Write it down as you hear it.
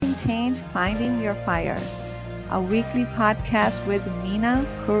Change Finding Your Fire, a weekly podcast with Meena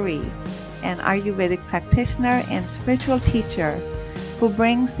Puri, an Ayurvedic practitioner and spiritual teacher who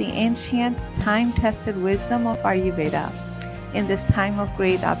brings the ancient, time-tested wisdom of Ayurveda in this time of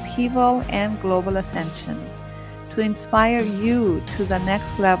great upheaval and global ascension to inspire you to the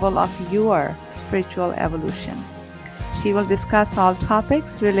next level of your spiritual evolution. She will discuss all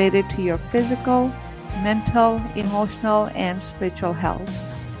topics related to your physical, mental, emotional, and spiritual health.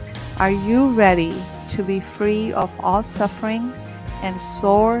 Are you ready to be free of all suffering and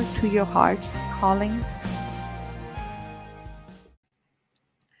soar to your heart's calling?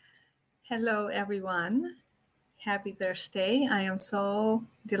 Hello, everyone. Happy Thursday. I am so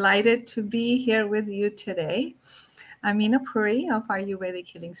delighted to be here with you today. I'm Meena Puri of Ayurvedic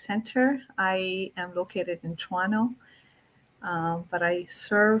Healing Center. I am located in Toronto, but I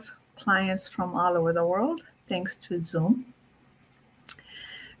serve clients from all over the world thanks to Zoom.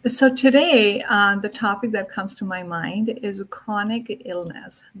 So today, the topic that comes to my mind is chronic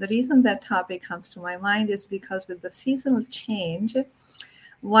illness. The reason that topic comes to my mind is because with the seasonal change,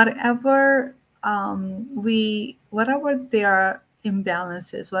 whatever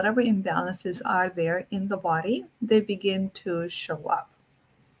imbalances are there in the body, they begin to show up.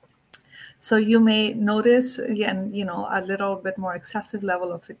 So you may notice, again, a little bit more excessive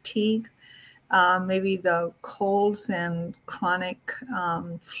level of fatigue. Maybe the colds and chronic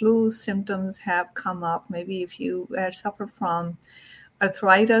flu symptoms have come up. Maybe if you suffer from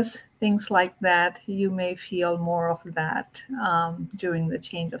arthritis, things like that, you may feel more of that during the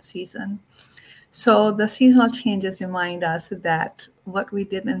change of season. So the seasonal changes remind us that what we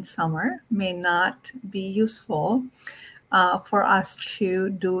did in summer may not be useful for us to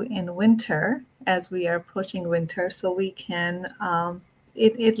do in winter as we are approaching winter. So we can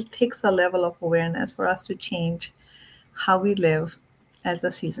it takes a level of awareness for us to change how we live as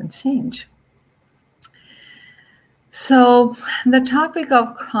the seasons change. So the topic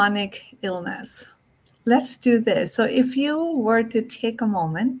of chronic illness, let's do this. So if you were to take a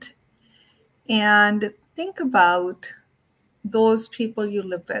moment and think about those people you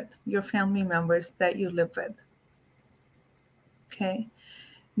live with, your family members that you live with, okay?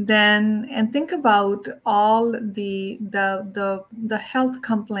 Then, and think about all the health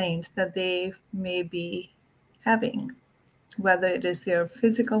complaints that they may be having, whether it is their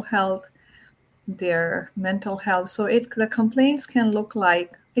physical health, their mental health. So the complaints can look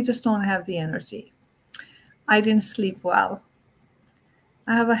like, I just don't have the energy. I didn't sleep well.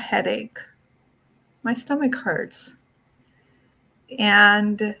 I have a headache. My stomach hurts.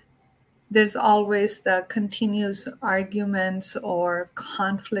 And there's always the continuous arguments or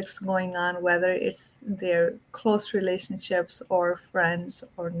conflicts going on, whether it's their close relationships or friends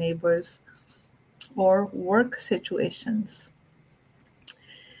or neighbors or work situations.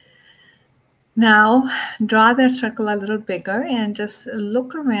 Now, draw that circle a little bigger and just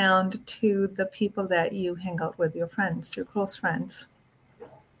look around to the people that you hang out with, your friends, your close friends,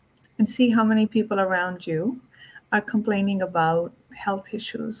 and see how many people around you are complaining about health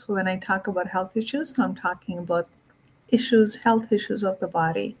issues. When I talk about health issues, I'm talking about health issues of the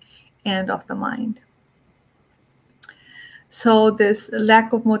body and of the mind. So this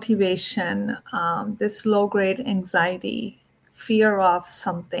lack of motivation, this low-grade anxiety, fear of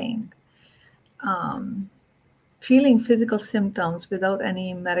something, feeling physical symptoms without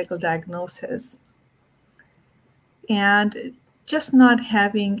any medical diagnosis, and just not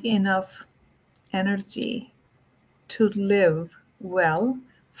having enough energy to live well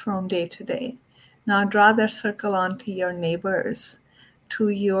from day to day. Now draw that circle onto your neighbors, to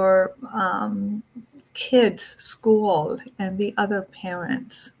your kids' school and the other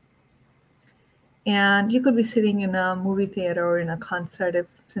parents. And you could be sitting in a movie theater or in a concert.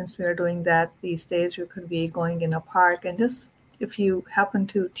 Since we are doing that these days, you could be going in a park, and just if you happen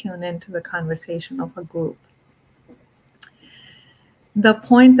to tune into the conversation of a group. The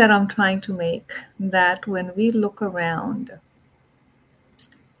point that I'm trying to make, that when we look around,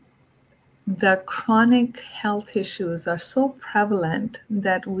 the chronic health issues are so prevalent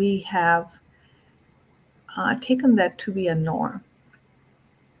that we have taken that to be a norm.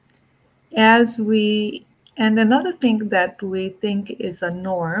 And another thing that we think is a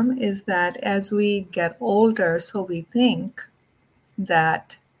norm is that as we get older, so we think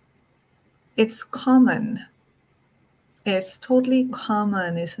that it's common. It's totally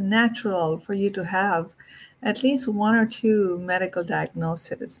common, it's natural for you to have at least one or two medical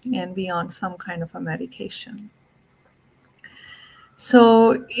diagnoses and be on some kind of a medication.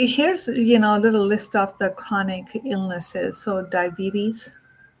 So here's, a little list of the chronic illnesses. So diabetes,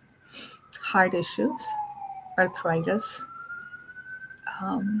 heart issues, arthritis,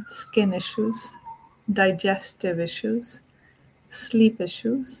 skin issues, digestive issues, sleep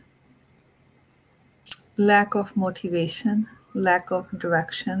issues, lack of motivation, lack of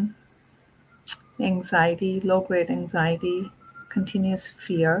direction, anxiety, low-grade anxiety, continuous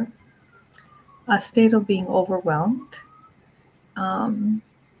fear, a state of being overwhelmed. And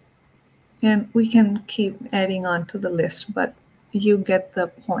we can keep adding on to the list, but you get the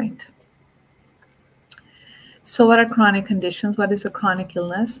point. So what are chronic conditions? What is a chronic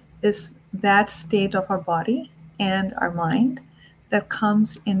illness? Is that state of our body and our mind that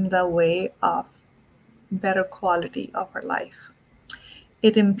comes in the way of better quality of our life.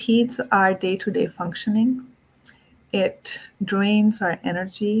 It impedes our day-to-day functioning. It drains our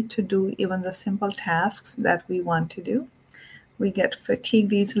energy to do even the simple tasks that we want to do. We get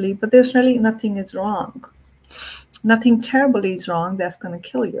fatigued easily, but there's really nothing is wrong. Nothing terribly is wrong that's going to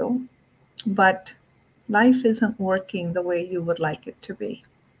kill you, but life isn't working the way you would like it to be.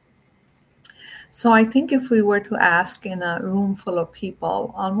 So I think if we were to ask in a room full of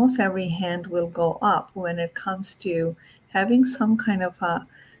people, almost every hand will go up when it comes to having some kind of a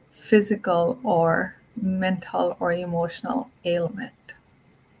physical or mental or emotional ailment.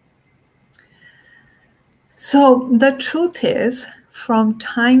 So the truth is, from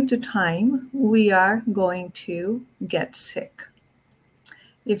time to time, we are going to get sick.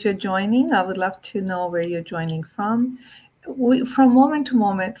 If you're joining, I would love to know where you're joining from. From moment to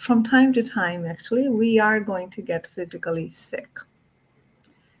moment, from time to time, actually, we are going to get physically sick.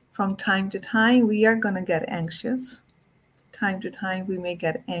 From time to time, we are going to get anxious. Time to time, we may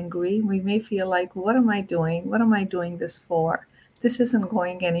get angry. We may feel like, what am I doing? What am I doing this for? This isn't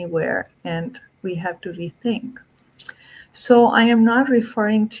going anywhere, and we have to rethink. So I am not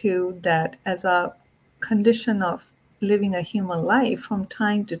referring to that as a condition of living a human life from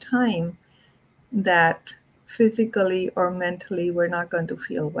time to time that physically or mentally we're not going to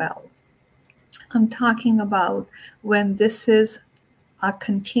feel well. I'm talking about when this is a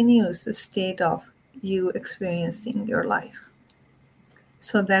continuous state of you experiencing your life.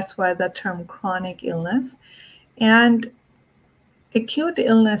 So that's why the term chronic illness. And acute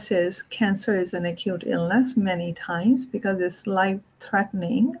illnesses, cancer is an acute illness many times because it's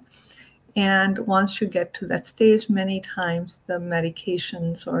life-threatening. And once you get to that stage, many times the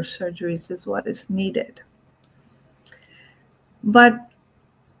medications or surgeries is what is needed. But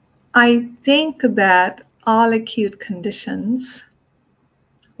I think that all acute conditions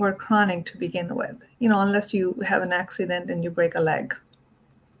were chronic to begin with, unless you have an accident and you break a leg.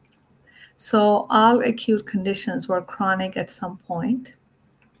 So all acute conditions were chronic at some point.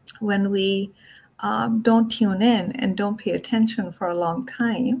 When we don't tune in and don't pay attention for a long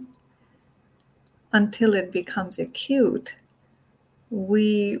time until it becomes acute,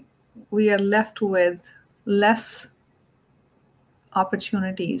 we are left with less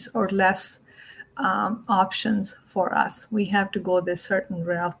opportunities or less options for us. We have to go this certain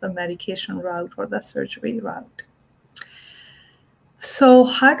route, the medication route or the surgery route. So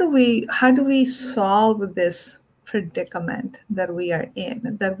how do we solve this predicament that we are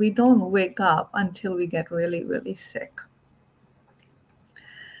in, that we don't wake up until we get really, really sick?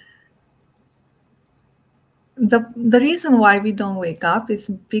 The reason why we don't wake up is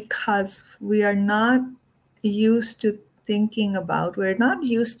because we are not used to thinking about, we're not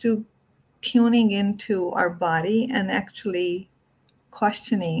used to tuning into our body and actually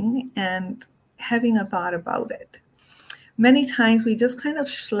questioning and having a thought about it. Many times we just kind of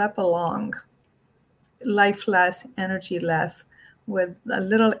schlep along, lifeless, energyless, with a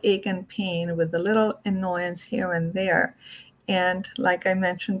little ache and pain, with a little annoyance here and there. And like I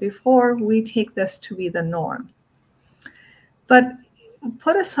mentioned before, we take this to be the norm. But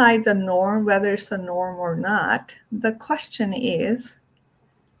put aside the norm, whether it's a norm or not, the question is,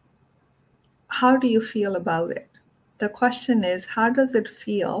 how do you feel about it? The question is, how does it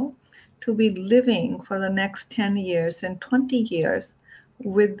feel to be living for the next 10 years and 20 years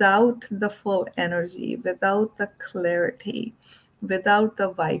without the full energy, without the clarity, without the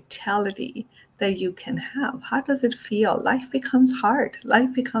vitality that you can have? How does it feel? Life becomes hard.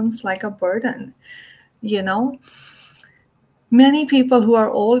 Life becomes like a burden, Many people who are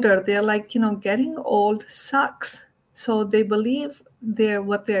older, they're like, getting old sucks. So they believe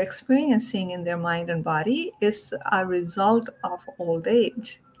what they're experiencing in their mind and body is a result of old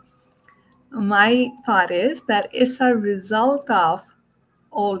age. My thought is that it's a result of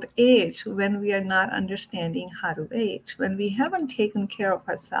old age when we are not understanding how to age. When we haven't taken care of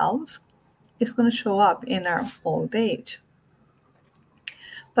ourselves, it's going to show up in our old age.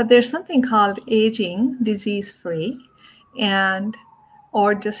 But there's something called aging disease-free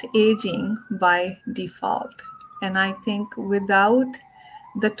or just aging by default. And I think without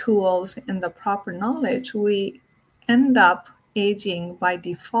the tools and the proper knowledge, we end up aging by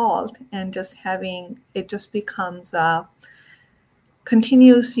default and just having it just becomes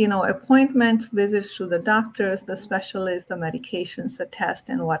continuous, appointments, visits to the doctors, the specialists, the medications, the test,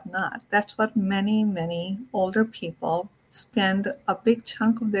 and whatnot. That's what many, many older people spend a big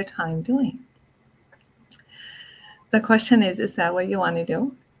chunk of their time doing. The question is that what you want to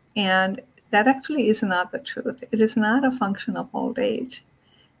do? And that actually is not the truth. It is not a function of old age.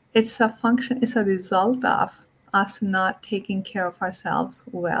 It's a result of us not taking care of ourselves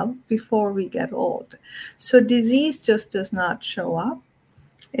well before we get old. So disease just does not show up.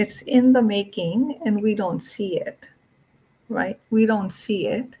 It's in the making and we don't see it, right? We don't see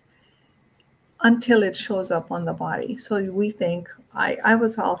it until it shows up on the body. So we think, I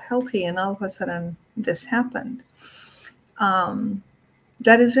was all healthy and all of a sudden this happened.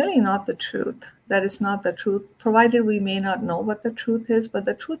 That is really not the truth. That is not the truth, provided we may not know what the truth is, but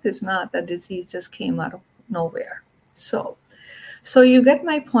the truth is not that disease just came out of nowhere. So you get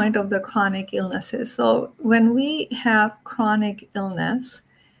my point of the chronic illnesses. So when we have chronic illness,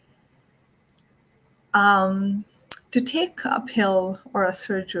 to take a pill or a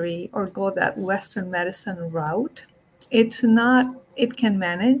surgery or go that Western medicine route, it can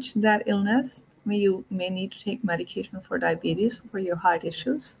manage that illness. You may need to take medication for diabetes, for your heart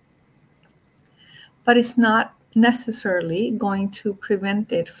issues, but it's not necessarily going to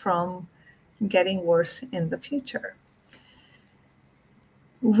prevent it from getting worse in the future.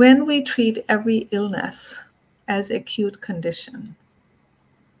 When we treat every illness as acute condition,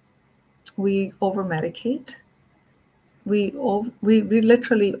 we over-medicate. We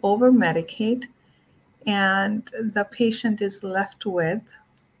literally over-medicate, and the patient is left with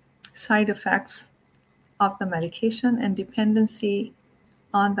side effects of the medication and dependency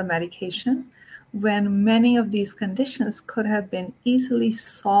on the medication, when many of these conditions could have been easily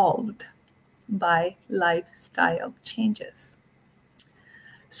solved by lifestyle changes.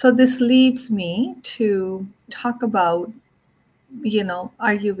 So this leads me to talk about,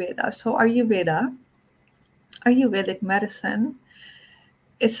 Ayurveda. So Ayurvedic medicine,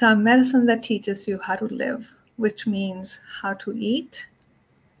 it's a medicine that teaches you how to live, which means how to eat,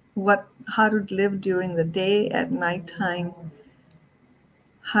 how to live during the day, at nighttime,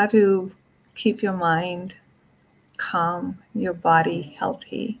 how to keep your mind calm, your body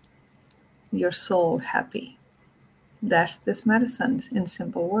healthy, your soul happy. That's this medicine in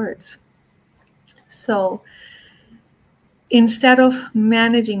simple words. So instead of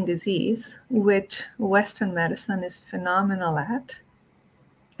managing disease, which Western medicine is phenomenal at,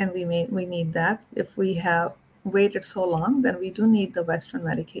 and we need that. If we have waited so long, then we do need the Western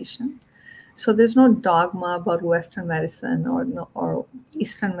medication. So there's no dogma about Western medicine or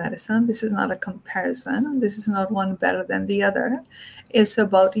Eastern medicine. This is not a comparison. This is not one better than the other. It's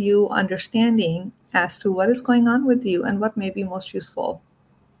about you understanding as to what is going on with you and what may be most useful.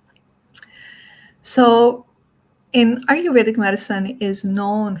 So in Ayurvedic medicine is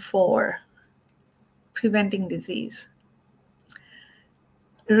known for preventing disease.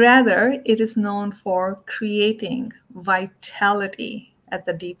 Rather, it is known for creating vitality at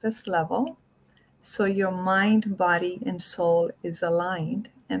the deepest level, so your mind, body, and soul is aligned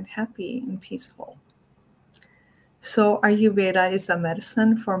and happy and peaceful. So Ayurveda is a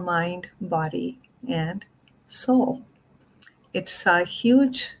medicine for mind, body, and soul. It's a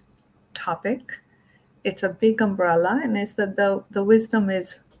huge topic. It's a big umbrella, and it's that the wisdom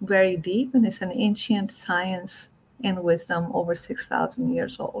is very deep, and it's an ancient science and wisdom over 6,000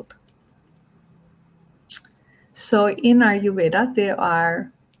 years old. So in Ayurveda, there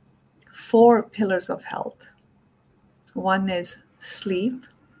are 4 pillars of health. One is sleep,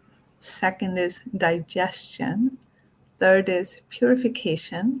 second is digestion, third is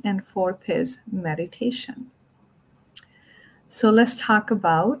purification, and fourth is meditation. So let's talk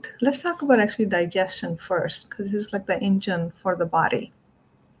about actually digestion first, because this is like the engine for the body.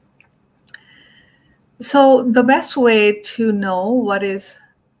 So the best way to know what is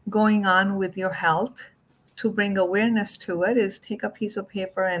going on with your health, to bring awareness to it, is take a piece of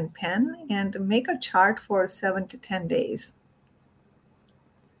paper and pen and make a chart for 7 to 10 days.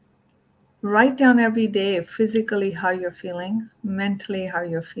 Write down every day physically how you're feeling, mentally how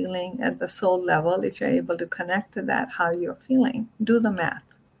you're feeling, at the soul level, if you're able to connect to that, how you're feeling. Do the math.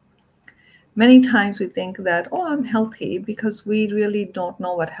 Many times we think that, I'm healthy, because we really don't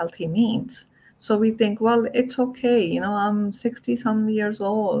know what healthy means. So we think, well, it's okay. I'm 60-some years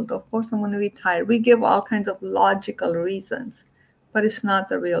old. Of course, I'm going to be tired. We give all kinds of logical reasons, but it's not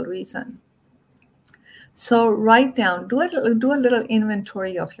the real reason. So write down, do a little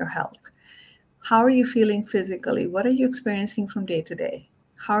inventory of your health. How are you feeling physically? What are you experiencing from day to day?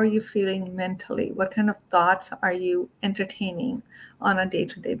 How are you feeling mentally? What kind of thoughts are you entertaining on a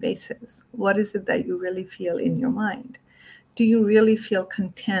day-to-day basis? What is it that you really feel in your mind? Do you really feel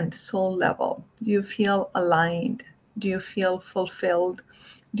content, soul level? Do you feel aligned? Do you feel fulfilled?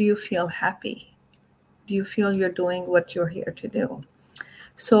 Do you feel happy? Do you feel you're doing what you're here to do?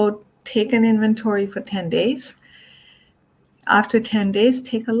 So take an inventory for 10 days. After 10 days,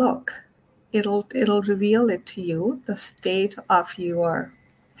 take a look. It'll reveal it to you, the state of your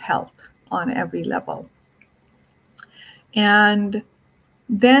health on every level. And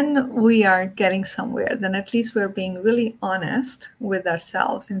then we are getting somewhere. Then at least we're being really honest with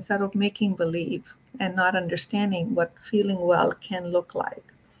ourselves instead of making believe and not understanding what feeling well can look like.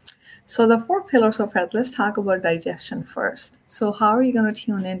 So the 4 pillars of health, let's talk about digestion first. So how are you going to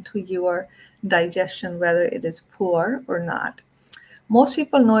tune into your digestion, whether it is poor or not? Most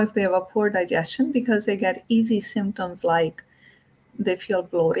people know if they have a poor digestion because they get easy symptoms like they feel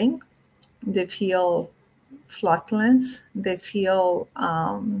bloating, they feel flatulence, they feel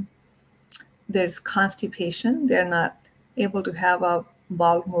there's constipation, they're not able to have a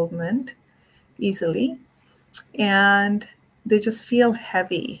bowel movement easily, and they just feel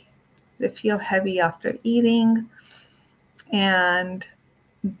heavy. They feel heavy after eating, and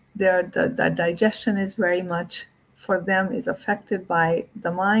the digestion is very much, for them, is affected by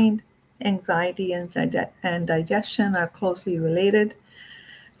the mind. Anxiety and digestion are closely related.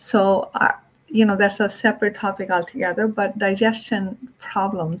 So, that's a separate topic altogether, but digestion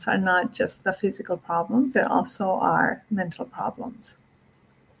problems are not just the physical problems, there also are mental problems.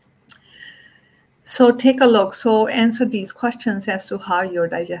 So take a look. So answer these questions as to how your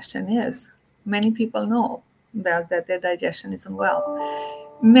digestion is. Many people know that their digestion isn't well.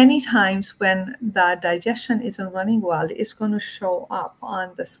 Many times when the digestion isn't running well, it's going to show up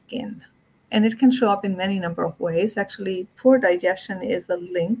on the skin. And it can show up in many number of ways. Actually, poor digestion is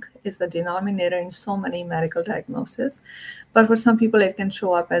a denominator in so many medical diagnoses. But for some people, it can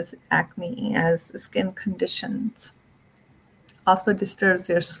show up as acne, as skin conditions. Also disturbs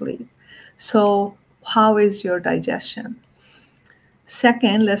their sleep. So how is your digestion?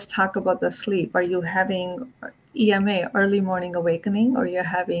 Second, let's talk about the sleep. Are you having EMA, early morning awakening, or you're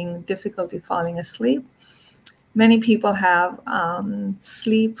having difficulty falling asleep? Many people have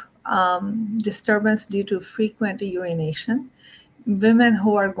sleep disturbance due to frequent urination. Women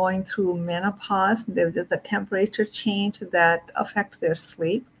who are going through menopause, there's a temperature change that affects their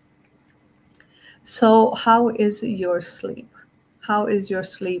sleep. So how is your sleep? How is your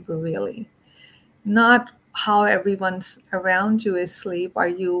sleep really? Not how everyone's around you is sleep. Are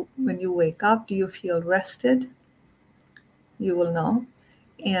you, when you wake up, do you feel rested? You will know.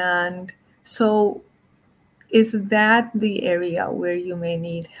 And so is that the area where you may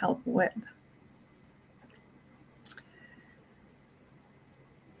need help with?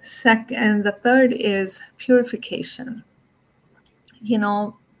 And the third is purification.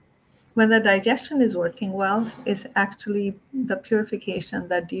 When the digestion is working well, is actually the purification,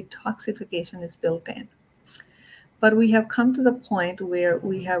 the detoxification is built in. But we have come to the point where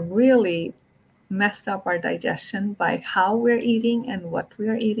we have really messed up our digestion by how we're eating and what we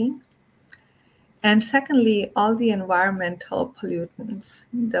are eating. And secondly, all the environmental pollutants.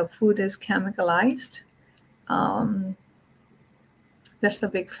 The food is chemicalized. That's a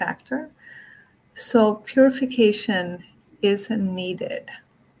big factor. So purification is needed.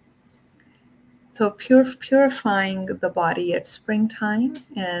 So purifying the body at springtime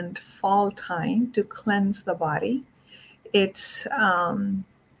and fall time to cleanse the body. It's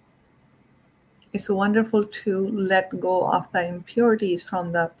wonderful to let go of the impurities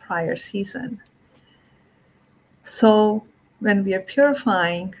from the prior season. So when we are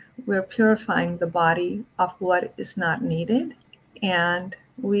purifying, we're purifying the body of what is not needed, and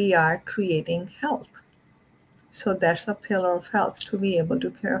we are creating health. So that's a pillar of health, to be able to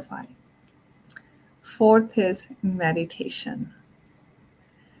purify. Fourth is meditation.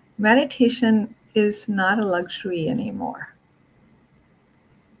 Meditation is not a luxury anymore.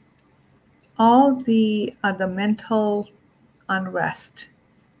 All the mental unrest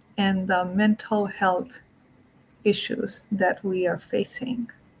and the mental health issues that we are facing,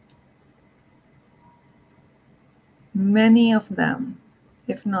 many of them,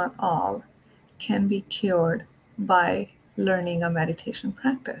 if not all, can be cured by learning a meditation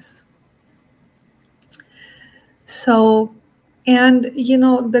practice. So, and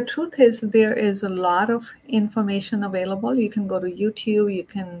the truth is, there is a lot of information available. You can go to YouTube, you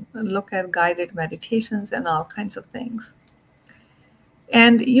can look at guided meditations and all kinds of things.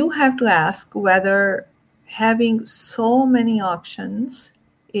 And you have to ask whether having so many options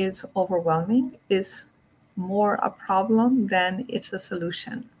is overwhelming, is more a problem than it's a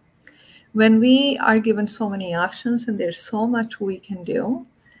solution. When we are given so many options and there's so much we can do,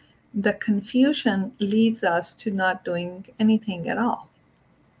 the confusion leads us to not doing anything at all,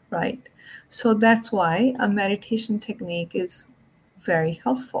 right? So that's why a meditation technique is very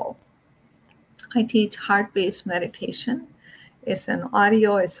helpful. I teach heart-based meditation. It's an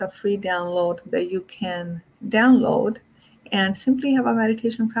audio, it's a free download that you can download and simply have a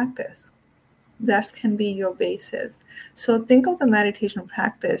meditation practice. That can be your basis. So think of the meditation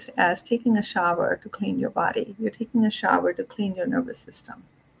practice as taking a shower to clean your body. You're taking a shower to clean your nervous system.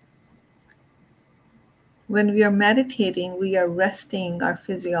 When we are meditating, we are resting our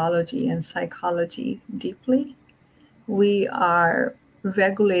physiology and psychology deeply. We are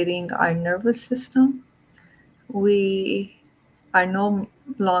regulating our nervous system. We are no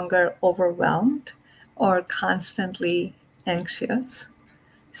longer overwhelmed or constantly anxious.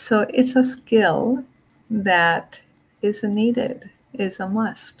 So it's a skill that is needed, is a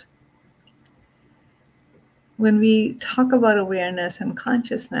must. When we talk about awareness and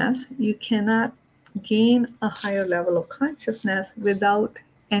consciousness, you cannot gain a higher level of consciousness without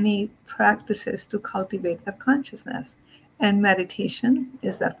any practices to cultivate that consciousness. And meditation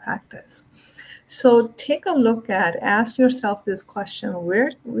is that practice. So take a look at, ask yourself this question,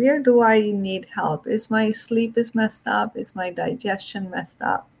 where do I need help? Is my sleep messed up? Is my digestion messed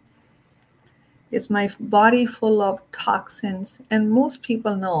up? Is my body full of toxins? And most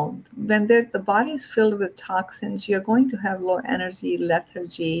people know when the body is filled with toxins, you're going to have low energy,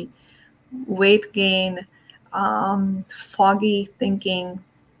 lethargy, weight gain, foggy thinking,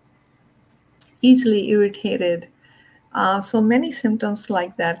 easily irritated. So many symptoms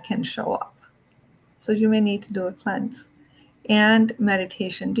like that can show up. So you may need to do a cleanse. And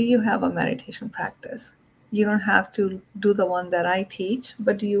meditation. Do you have a meditation practice? You don't have to do the one that I teach,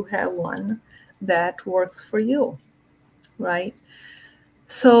 but do you have one that works for you, right?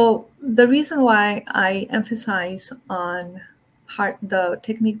 So the reason why I emphasize on the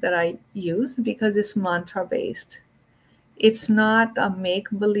technique that I use, because it's mantra based. It's not a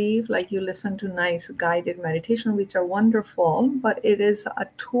make-believe, like you listen to nice guided meditation, which are wonderful, but it is a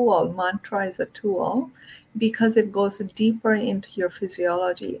tool. Mantra is a tool because it goes deeper into your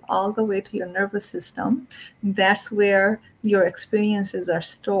physiology, all the way to your nervous system. That's where your experiences are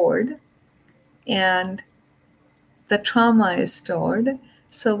stored and the trauma is stored.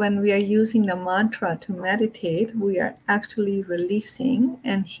 So when we are using the mantra to meditate, we are actually releasing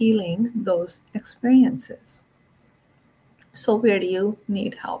and healing those experiences. So where do you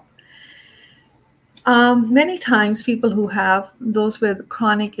need help? Many times people who have those with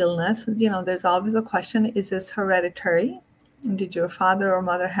chronic illness, there's always a question, is this hereditary? Did your father or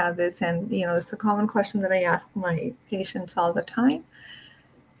mother have this? And, it's a common question that I ask my patients all the time.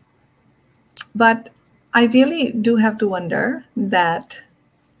 But I really do have to wonder that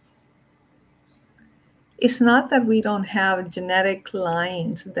it's not that we don't have genetic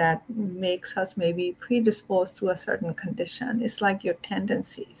lines that makes us maybe predisposed to a certain condition. It's like your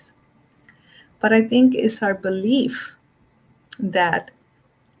tendencies. But I think it's our belief that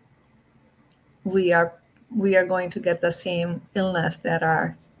we are going to get the same illness that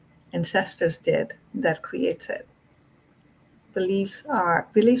our ancestors did that creates it. Beliefs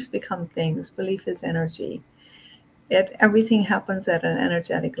become things. Belief is energy. Everything happens at an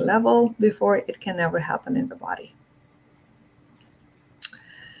energetic level before it can ever happen in the body.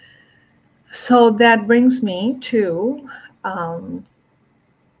 So that brings me to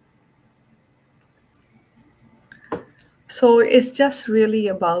so it's just really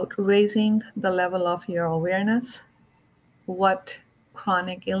about raising the level of your awareness, what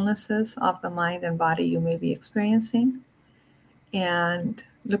chronic illnesses of the mind and body you may be experiencing, and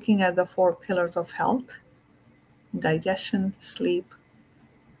looking at the 4 pillars of health: digestion, sleep,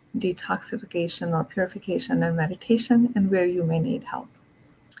 detoxification or purification, and meditation, and where you may need help.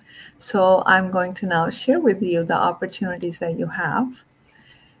 So I'm going to now share with you the opportunities that you have.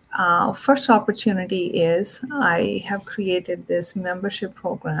 First opportunity is I have created this membership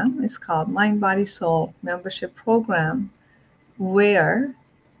program. It's called Mind, Body, Soul Membership Program, where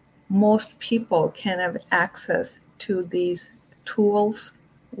most people can have access to these tools,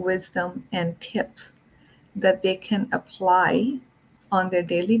 wisdom, and tips that they can apply on their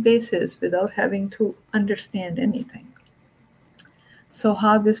daily basis without having to understand anything. So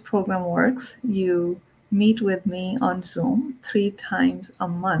how this program works, you meet with me on Zoom 3 times a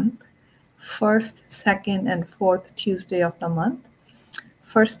month, first, second, and fourth Tuesday of the month.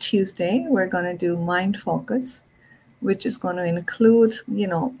 First Tuesday, we're going to do mind focus, which is going to include,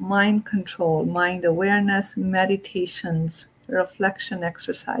 mind control, mind awareness, meditations, reflection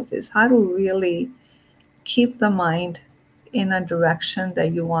exercises, how to really keep the mind in a direction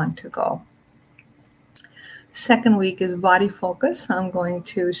that you want to go. Second week is body focus. I'm going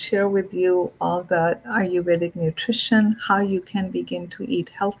to share with you all the Ayurvedic nutrition, how you can begin to eat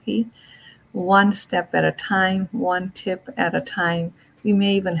healthy, one step at a time, one tip at a time. We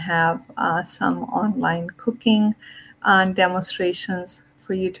may even have some online cooking demonstrations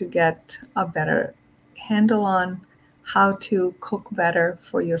for you to get a better handle on how to cook better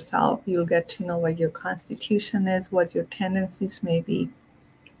for yourself. You'll get to know what your constitution is, what your tendencies may be,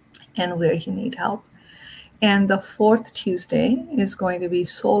 and where you need help. And the fourth Tuesday is going to be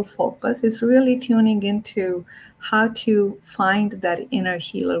soul focus. It's really tuning into how to find that inner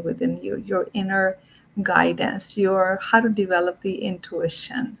healer within you, your inner guidance, how to develop the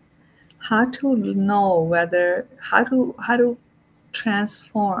intuition, how to know how to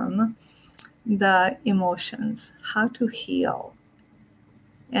transform the emotions, how to heal,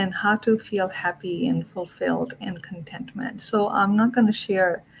 and how to feel happy and fulfilled and contentment. So I'm going to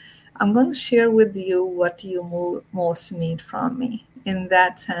share with you what you most need from me. In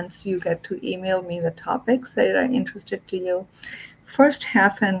that sense, you get to email me the topics that are interested to you. First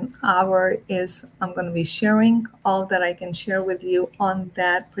half an hour is I'm going to be sharing all that I can share with you on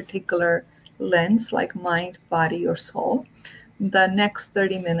that particular lens, like mind, body, or soul. The next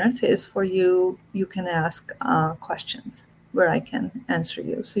 30 minutes is for you. You can ask questions where I can answer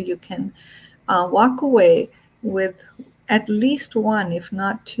you. So you can walk away with at least one, if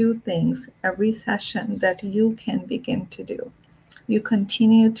not two things every session that you can begin to do. You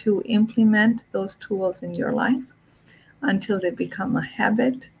continue to implement those tools in your life until they become a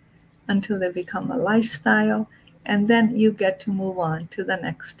habit, until they become a lifestyle, and then you get to move on to the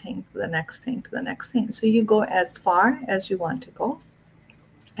next thing, to the next thing, to the next thing. So you go as far as you want to go,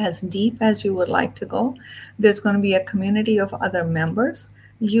 as deep as you would like to go. There's going to be a community of other members.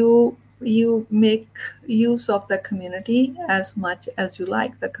 You make use of the community as much as you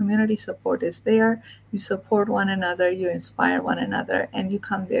like. The community support is there. You support one another, you inspire one another, and you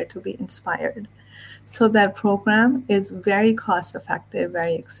come there to be inspired. So that program is very cost effective,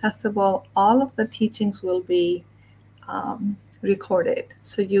 very accessible. All of the teachings will be recorded.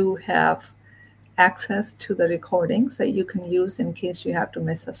 So you have access to the recordings that you can use in case you have to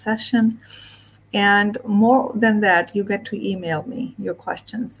miss a session. And more than that, you get to email me your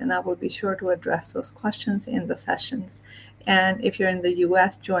questions, and I will be sure to address those questions in the sessions. And if you're in the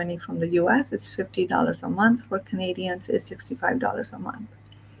US, joining from the US, it's $50 a month. For Canadians, it's $65 a month.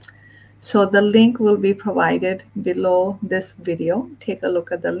 So the link will be provided below this video. Take a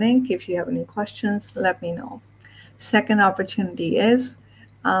look at the link. If you have any questions, let me know. Second opportunity is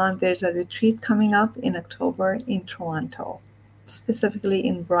there's a retreat coming up in October in Toronto, specifically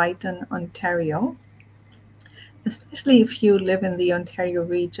in Brighton, Ontario. Especially if you live in the Ontario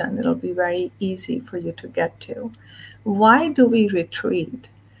region, it'll be very easy for you to get to. Why do we retreat?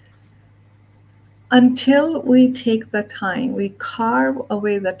 Until we take the time, we carve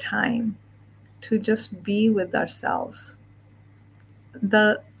away the time to just be with ourselves,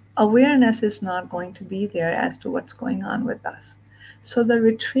 the awareness is not going to be there as to what's going on with us. So the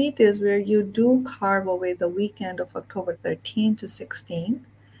retreat is where you do carve away the weekend of October 13 to 16.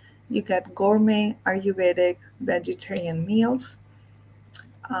 You get gourmet, Ayurvedic, vegetarian meals.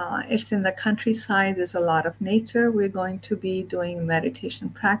 It's in the countryside. There's a lot of nature. We're going to be doing meditation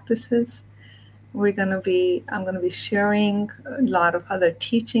practices. I'm going to be sharing a lot of other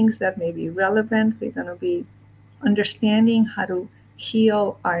teachings that may be relevant. We're going to be understanding how to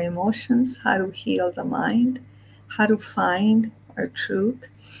heal our emotions, how to heal the mind, how to find our truth,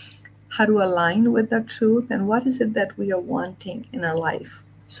 how to align with the truth, and what is it that we are wanting in our life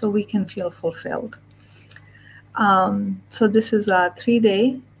so we can feel fulfilled. So this is a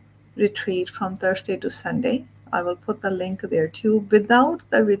 3-day retreat from Thursday to Sunday. I will put the link there too. Without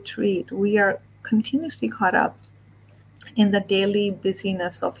the retreat, we are continuously caught up in the daily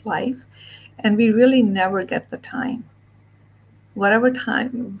busyness of life, and we really never get the time. Whatever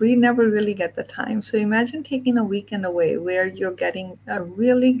time, we never really get the time. So imagine taking a weekend away where you're getting a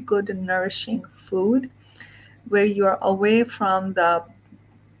really good, nourishing food, where you're away from the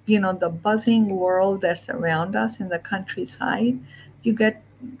buzzing world that's around us in the countryside. You get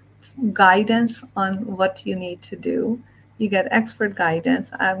guidance on what you need to do. You get expert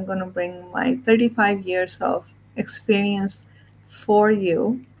guidance. I'm going to bring my 35 years of experience for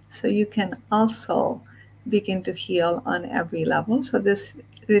you so you can also begin to heal on every level. So this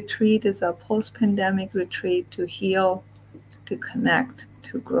retreat is a post-pandemic retreat to heal, to connect,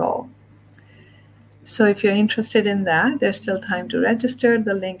 to grow. So if you're interested in that, there's still time to register.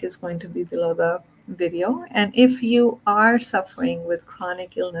 The link is going to be below the video. And if you are suffering with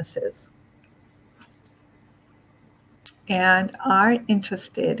chronic illnesses, and are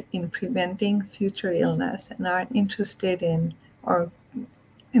interested in preventing future illness and are interested in or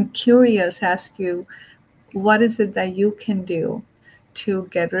and curious as to what is it that you can do to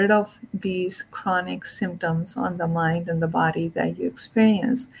get rid of these chronic symptoms on the mind and the body that you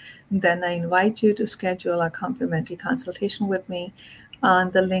experience, then I invite you to schedule a complimentary consultation with me.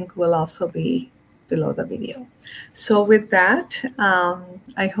 The link will also be below the video. So with that,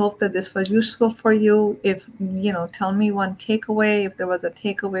 I hope that this was useful for you. If tell me one takeaway, if there was a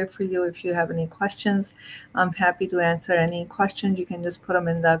takeaway for you. If you have any questions, I'm happy to answer any questions. You can just put them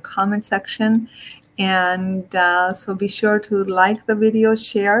in the comment section. And so be sure to like the video,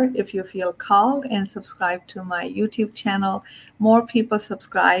 share if you feel called, and subscribe to my YouTube channel. More people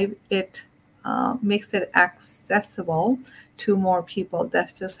subscribe, it makes it accessible to more people.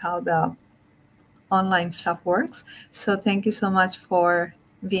 That's just how the online stuff works. So thank you so much for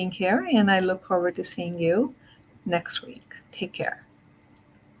being here, and I look forward to seeing you next week. Take care.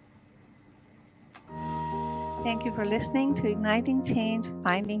 Thank you for listening to Igniting Change,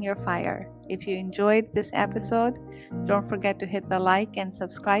 Finding Your Fire. If you enjoyed this episode, don't forget to hit the like and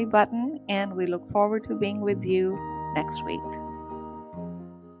subscribe button, and we look forward to being with you next week.